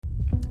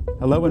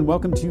Hello and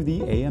welcome to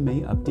the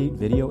AMA Update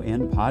video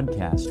and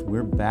podcast.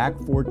 We're back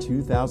for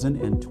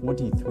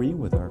 2023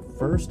 with our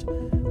first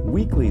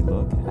weekly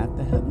look at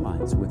the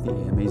headlines with the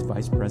AMA's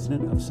Vice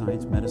President of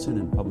Science, Medicine,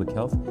 and Public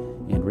Health,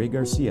 Andrea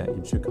Garcia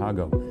in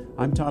Chicago.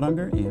 I'm Todd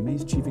Unger,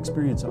 AMA's Chief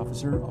Experience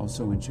Officer,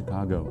 also in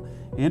Chicago.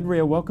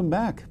 Andrea, welcome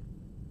back.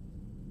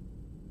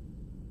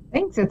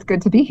 Thanks. It's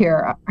good to be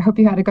here. I hope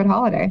you had a good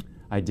holiday.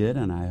 I did,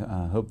 and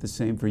I hope the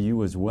same for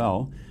you as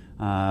well.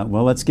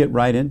 Well, let's get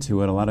right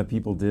into it. A lot of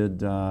people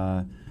did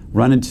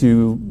run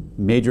into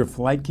major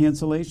flight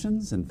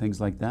cancellations and things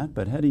like that,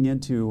 but heading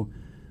into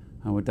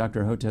what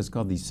Dr. Hotez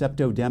called the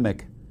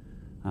septodemic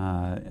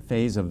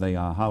phase of the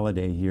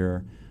holiday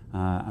here,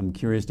 I'm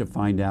curious to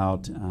find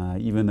out,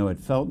 even though it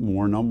felt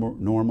more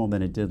normal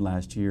than it did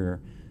last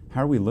year,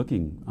 how are we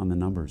looking on the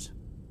numbers?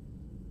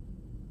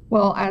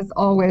 Well, as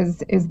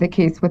always is the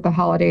case with the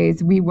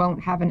holidays, we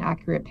won't have an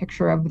accurate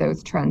picture of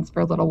those trends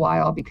for a little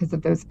while because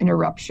of those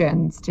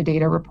interruptions to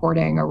data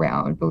reporting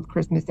around both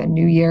Christmas and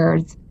New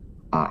Year's.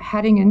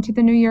 Heading into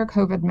the new year,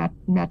 COVID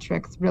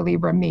metrics really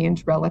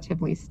remained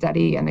relatively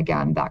steady. And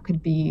again, that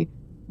could be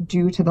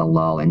due to the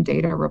lull in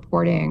data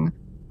reporting.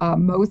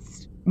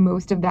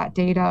 Most of that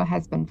data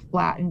has been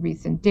flat in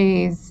recent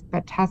days,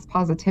 but test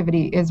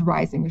positivity is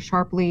rising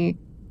sharply.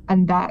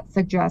 And that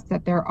suggests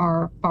that there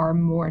are far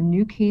more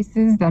new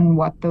cases than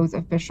what those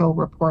official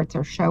reports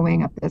are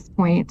showing at this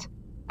point.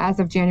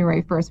 As of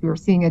January 1st, we were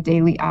seeing a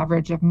daily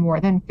average of more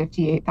than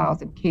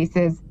 58,000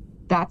 cases.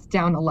 That's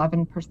down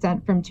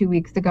 11% from 2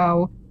 weeks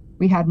ago.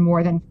 We had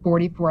more than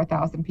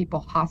 44,000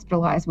 people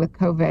hospitalized with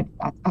COVID.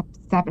 That's up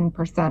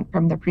 7%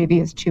 from the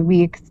previous 2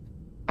 weeks.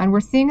 And we're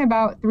seeing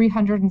about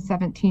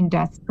 317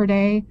 deaths per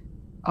day.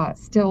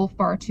 Still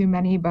far too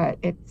many, but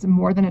it's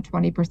more than a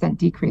 20%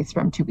 decrease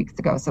from 2 weeks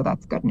ago, so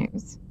that's good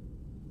news.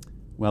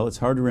 Well, it's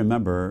hard to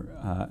remember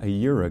a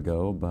year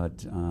ago,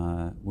 but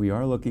we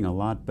are looking a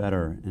lot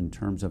better in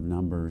terms of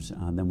numbers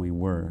than we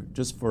were.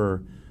 Just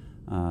for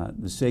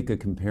the sake of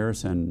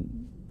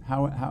comparison,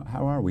 how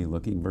are we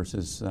looking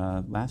versus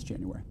last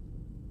January?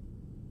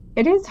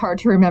 It is hard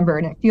to remember,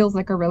 and it feels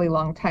like a really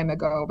long time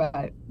ago,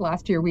 but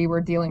last year we were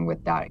dealing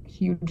with that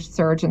huge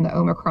surge in the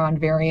Omicron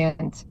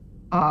variant.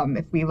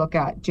 If we look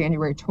at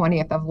January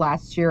 20th of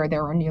last year,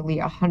 there were nearly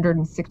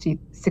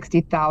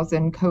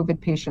 160,000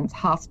 COVID patients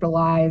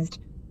hospitalized,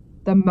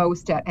 the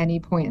most at any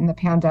point in the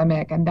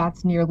pandemic, and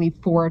that's nearly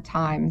 4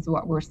 times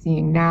what we're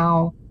seeing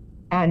now.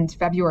 And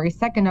February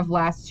 2nd of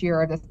last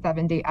year, the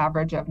 7-day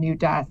average of new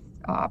deaths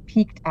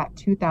peaked at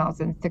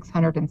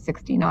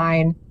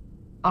 2,669.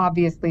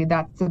 Obviously,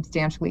 that's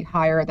substantially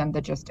higher than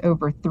the just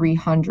over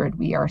 300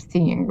 we are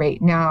seeing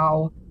right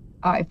now.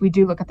 If we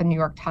do look at the New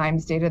York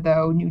Times data,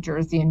 though, New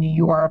Jersey and New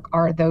York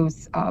are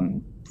those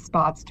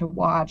spots to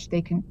watch.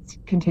 They can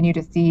continue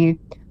to see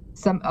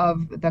some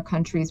of the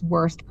country's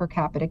worst per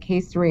capita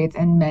case rates,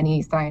 and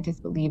many scientists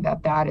believe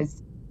that that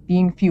is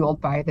being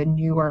fueled by the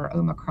newer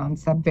Omicron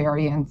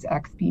subvariants,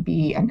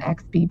 XBB and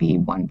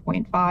XBB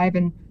 1.5.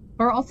 And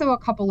there are also a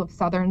couple of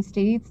southern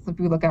states, if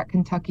we look at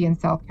Kentucky and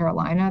South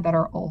Carolina, that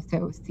are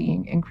also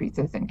seeing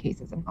increases in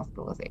cases and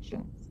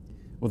hospitalizations.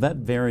 Well, that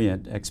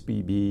variant,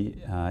 XBB,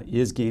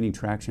 is gaining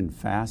traction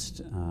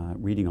fast,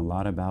 reading a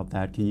lot about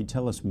that. Can you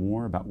tell us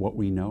more about what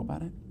we know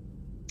about it?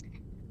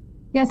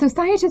 Yeah, so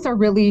scientists are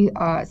really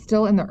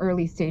still in the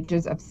early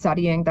stages of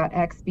studying that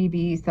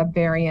XBB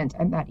subvariant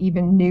and that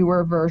even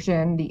newer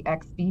version, the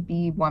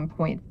XBB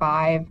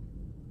 1.5.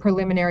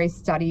 Preliminary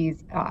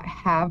studies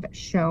have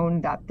shown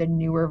that the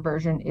newer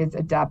version is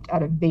adept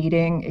at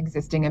evading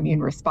existing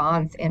immune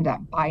response and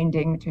at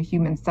binding to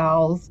human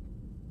cells.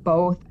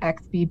 Both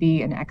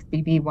XBB and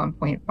XBB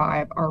 1.5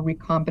 are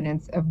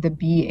recombinants of the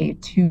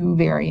BA2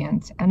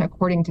 variant. And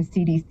according to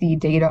CDC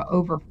data,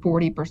 over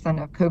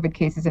 40% of COVID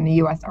cases in the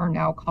US are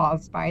now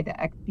caused by the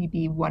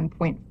XBB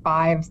 1.5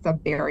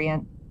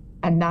 subvariant.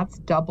 And that's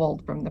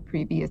doubled from the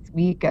previous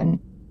week. And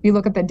if you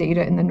look at the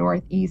data in the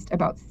Northeast,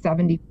 about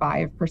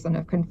 75%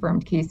 of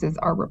confirmed cases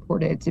are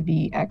reported to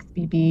be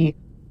XBB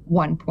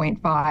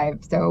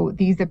 1.5. So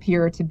these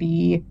appear to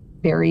be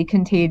very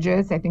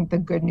contagious. I think the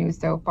good news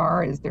so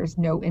far is there's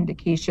no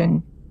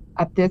indication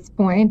at this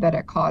point that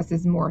it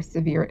causes more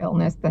severe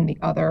illness than the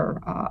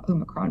other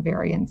Omicron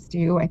variants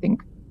do. I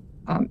think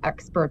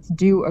experts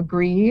do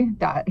agree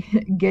that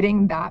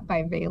getting that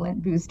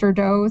bivalent booster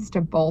dose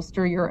to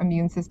bolster your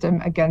immune system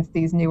against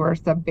these newer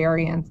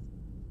subvariants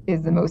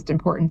is the most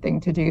important thing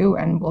to do,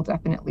 and we'll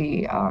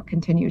definitely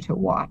continue to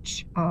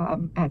watch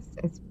as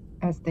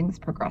things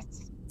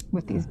progress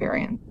with these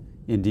variants.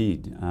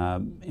 Indeed.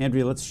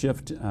 Andrea, let's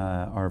shift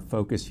our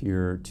focus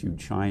here to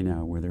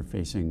China, where they're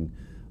facing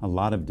a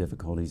lot of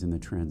difficulties in the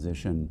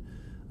transition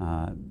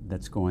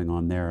that's going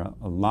on there.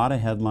 A lot of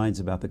headlines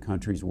about the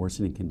country's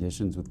worsening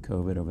conditions with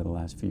COVID over the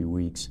last few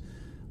weeks.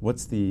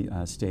 What's the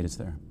status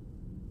there?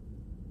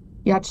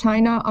 Yeah,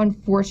 China,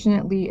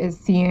 unfortunately, is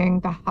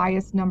seeing the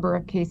highest number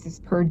of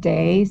cases per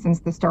day since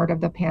the start of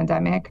the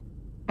pandemic,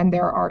 and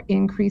there are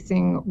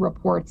increasing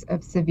reports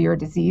of severe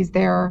disease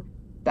there.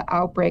 The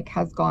outbreak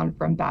has gone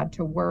from bad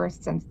to worse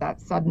since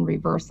that sudden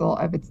reversal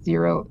of its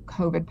zero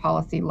COVID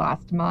policy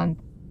last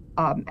month.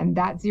 And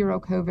that zero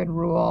COVID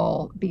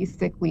rule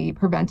basically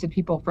prevented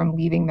people from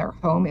leaving their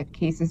home if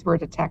cases were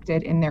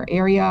detected in their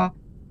area.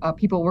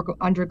 People were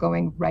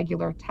undergoing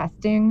regular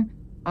testing.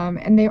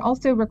 And they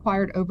also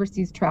required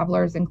overseas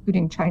travelers,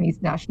 including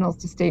Chinese nationals,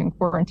 to stay in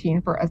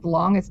quarantine for as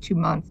long as 2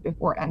 months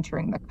before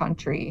entering the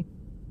country.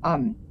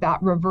 That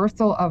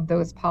reversal of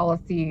those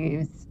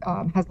policies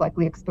has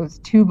likely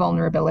exposed two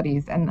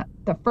vulnerabilities. And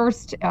the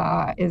first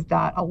is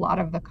that a lot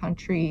of the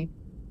country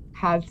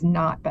has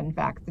not been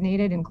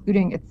vaccinated,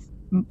 including its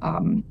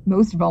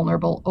most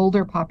vulnerable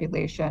older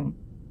population.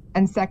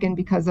 And second,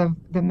 because of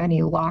the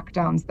many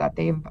lockdowns that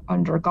they've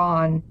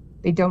undergone,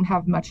 they don't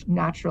have much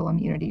natural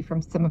immunity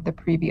from some of the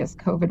previous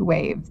COVID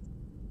waves.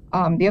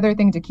 The other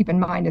thing to keep in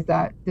mind is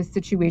that the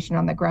situation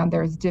on the ground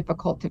there is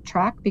difficult to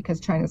track because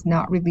China's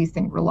not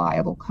releasing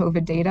reliable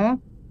COVID data.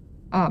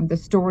 The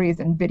stories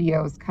and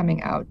videos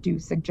coming out do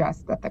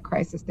suggest that the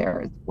crisis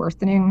there is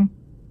worsening.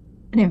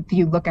 And if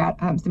you look at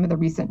some of the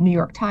recent New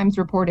York Times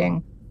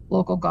reporting,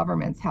 local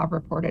governments have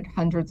reported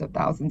hundreds of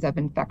thousands of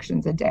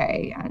infections a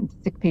day, and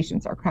sick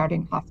patients are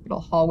crowding hospital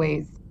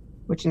hallways,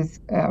 which is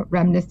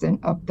reminiscent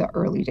of the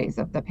early days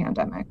of the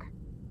pandemic.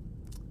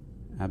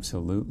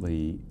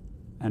 Absolutely.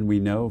 And we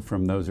know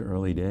from those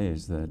early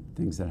days that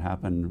things that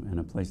happen in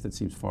a place that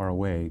seems far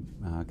away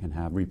can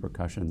have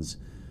repercussions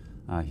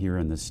here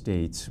in the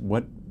States.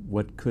 What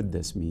could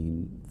this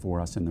mean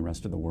for us in the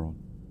rest of the world?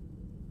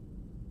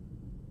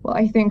 Well,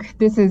 I think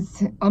this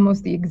is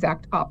almost the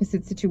exact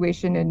opposite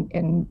situation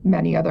in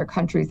many other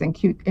countries,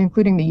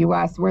 including the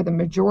US, where the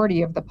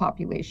majority of the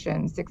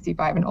population,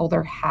 65 and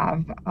older,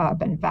 have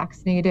been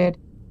vaccinated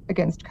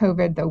against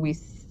COVID, though we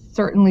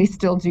certainly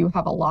still do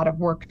have a lot of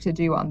work to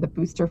do on the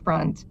booster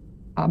front.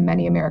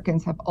 Many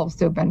Americans have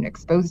also been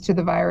exposed to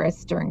the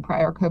virus during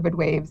prior COVID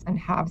waves and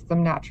have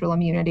some natural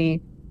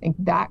immunity. I think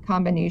that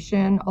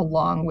combination,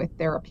 along with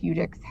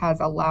therapeutics,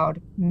 has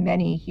allowed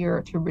many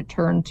here to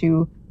return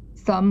to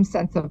some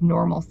sense of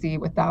normalcy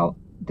without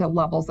the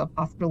levels of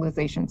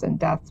hospitalizations and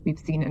deaths we've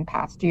seen in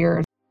past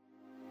years.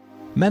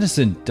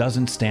 Medicine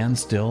doesn't stand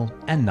still,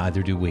 and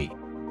neither do we.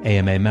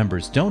 AMA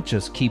members don't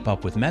just keep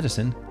up with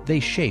medicine, they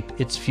shape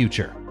its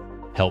future.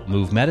 Help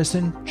move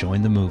medicine,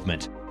 join the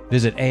movement.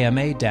 Visit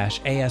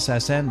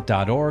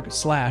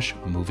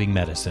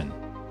ama-assn.org/movingmedicine.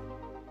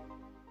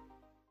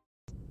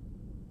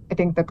 I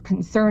think the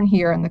concern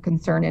here, and the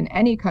concern in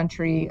any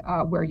country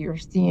where you're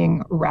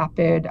seeing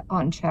rapid,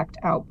 unchecked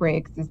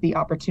outbreaks, is the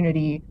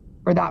opportunity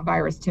for that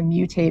virus to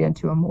mutate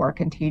into a more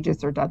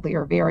contagious or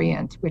deadlier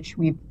variant, which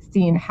we've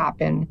seen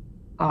happen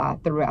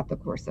throughout the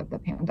course of the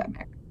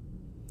pandemic.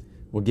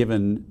 Well,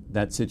 given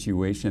that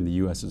situation, the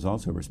U.S. has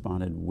also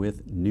responded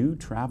with new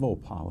travel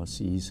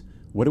policies.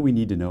 What do we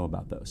need to know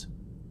about those?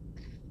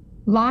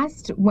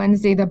 Last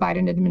Wednesday, the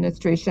Biden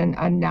administration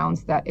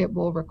announced that it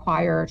will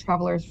require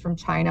travelers from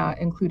China,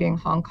 including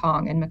Hong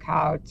Kong and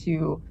Macau,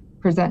 to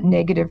present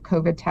negative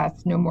COVID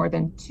tests no more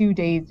than 2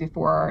 days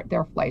before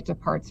their flight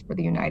departs for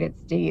the United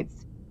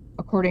States.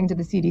 According to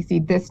the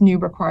CDC, this new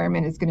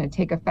requirement is going to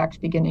take effect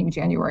beginning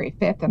January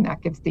 5th, and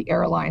that gives the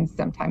airlines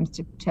some time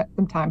to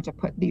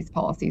put these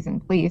policies in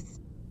place.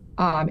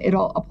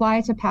 It'll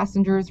apply to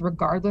passengers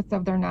regardless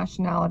of their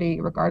nationality,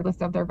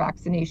 regardless of their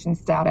vaccination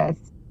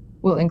status.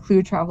 Will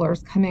include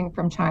travelers coming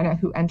from China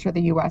who enter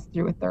the U.S.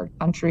 through a third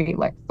country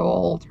like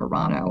Seoul,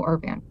 Toronto, or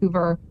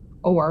Vancouver,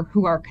 or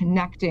who are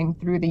connecting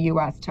through the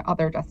U.S. to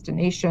other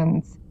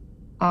destinations.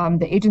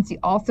 The agency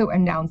also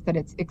announced that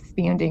it's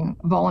expanding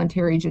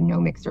voluntary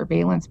genomic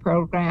surveillance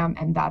program,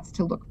 and that's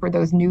to look for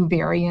those new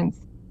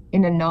variants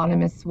in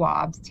anonymous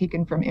swabs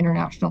taken from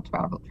international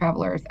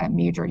travelers at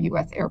major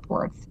U.S.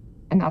 airports,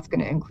 and that's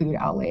going to include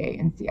LA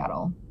and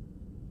Seattle.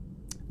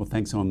 Well,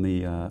 thanks for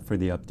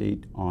the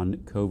update on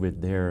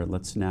COVID there.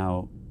 Let's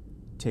now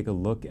take a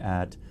look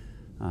at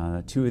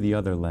two of the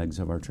other legs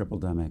of our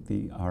triple-demic,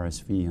 the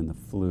RSV and the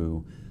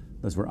flu.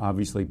 Those were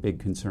obviously big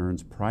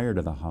concerns prior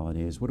to the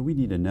holidays. What do we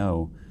need to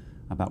know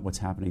about what's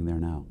happening there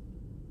now?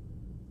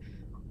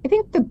 I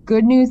think the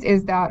good news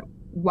is that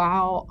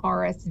while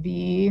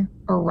RSV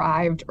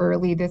arrived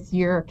early this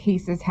year,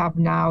 cases have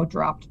now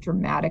dropped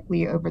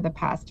dramatically over the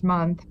past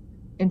month.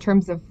 In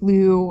terms of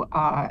flu,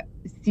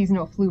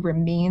 seasonal flu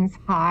remains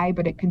high,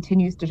 but it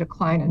continues to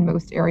decline in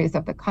most areas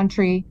of the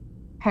country.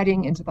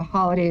 Heading into the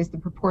holidays, the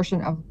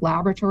proportion of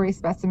laboratory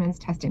specimens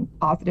testing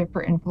positive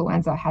for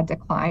influenza had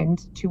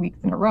declined 2 weeks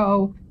in a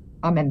row.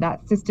 And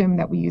that system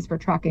that we use for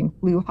tracking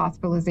flu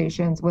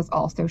hospitalizations was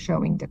also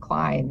showing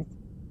declines.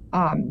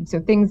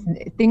 So things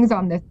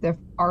on the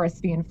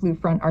RSV and flu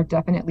front are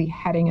definitely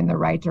heading in the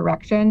right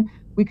direction.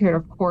 We could,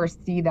 of course,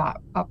 see that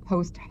a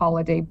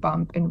post-holiday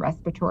bump in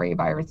respiratory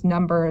virus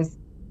numbers.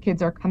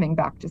 Kids are coming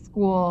back to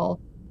school,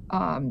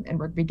 and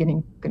we're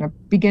going to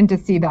begin to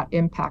see that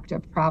impact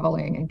of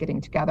traveling and getting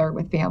together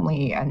with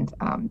family, and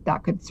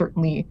that could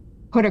certainly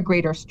put a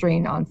greater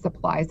strain on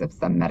supplies of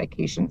some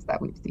medications that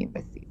we've seen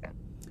this season.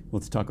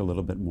 Let's talk a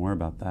little bit more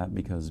about that,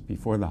 because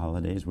before the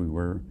holidays, we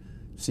were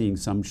seeing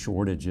some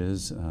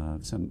shortages,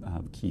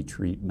 some key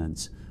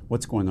treatments.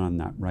 What's going on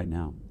that right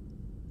now?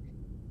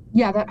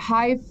 Yeah, that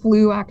high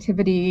flu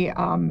activity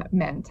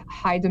meant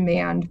high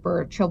demand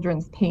for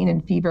children's pain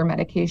and fever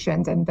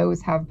medications, and those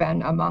have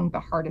been among the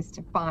hardest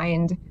to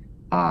find.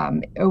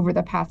 Over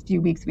the past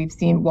few weeks, we've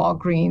seen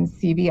Walgreens,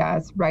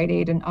 CVS, Rite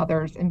Aid, and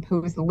others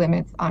impose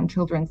limits on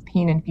children's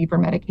pain and fever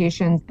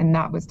medications, and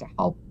that was to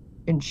help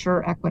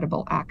ensure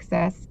equitable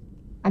access.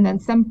 And then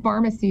some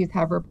pharmacies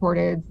have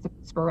reported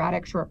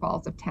sporadic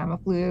shortfalls of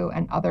Tamiflu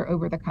and other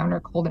over-the-counter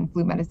cold and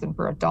flu medicine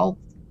for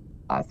adults.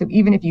 So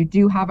even if you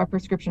do have a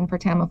prescription for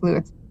Tamiflu,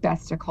 it's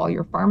best to call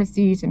your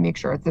pharmacy to make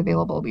sure it's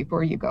available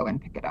before you go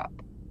and pick it up.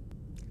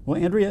 Well,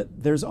 Andrea,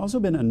 there's also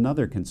been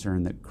another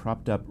concern that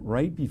cropped up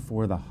right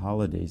before the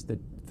holidays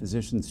that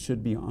physicians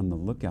should be on the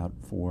lookout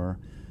for.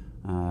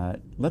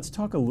 Let's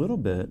talk a little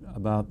bit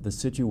about the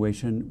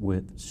situation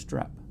with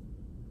strep.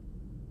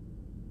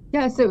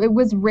 Yeah, so it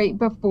was right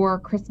before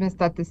Christmas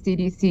that the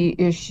CDC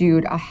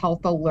issued a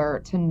health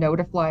alert to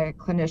notify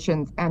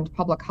clinicians and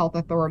public health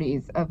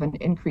authorities of an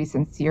increase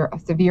in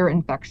severe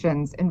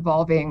infections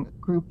involving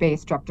group A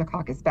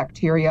Streptococcus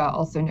bacteria,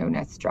 also known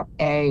as Strep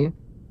A,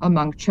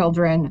 among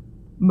children.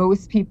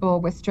 Most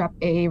people with Strep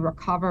A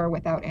recover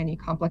without any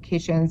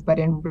complications, but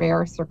in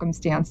rare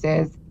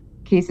circumstances,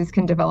 cases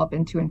can develop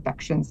into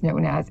infections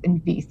known as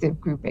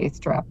invasive group A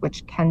strep,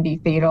 which can be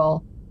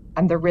fatal.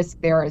 And the risk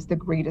there is the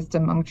greatest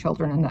among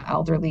children and the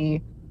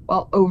elderly.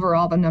 While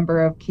overall the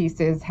number of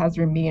cases has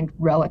remained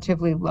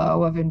relatively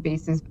low of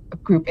invasive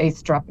group A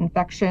strep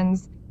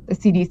infections, the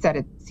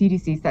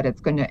CDC said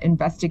it's going to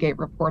investigate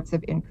reports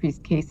of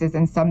increased cases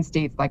in some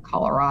states like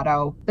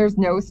Colorado. There's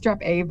no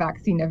Strep A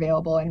vaccine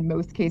available, and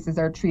most cases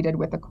are treated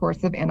with a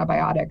course of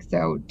antibiotics.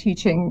 So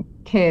teaching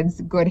kids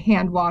good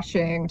hand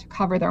washing, to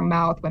cover their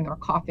mouth when they're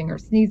coughing or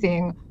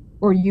sneezing,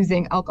 or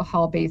using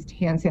alcohol-based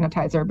hand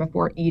sanitizer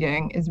before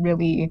eating is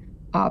really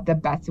the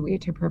best way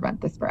to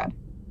prevent the spread.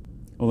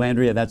 Well,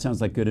 Andrea, that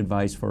sounds like good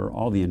advice for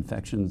all the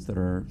infections that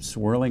are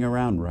swirling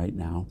around right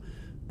now.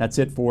 That's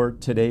it for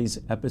today's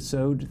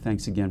episode.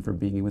 Thanks again for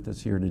being with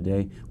us here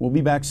today. We'll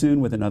be back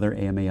soon with another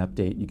AMA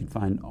update. You can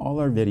find all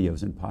our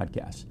videos and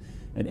podcasts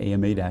at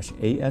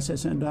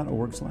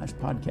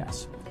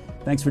ama-assn.org/podcasts.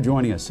 Thanks for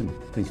joining us, and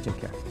please take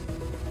care.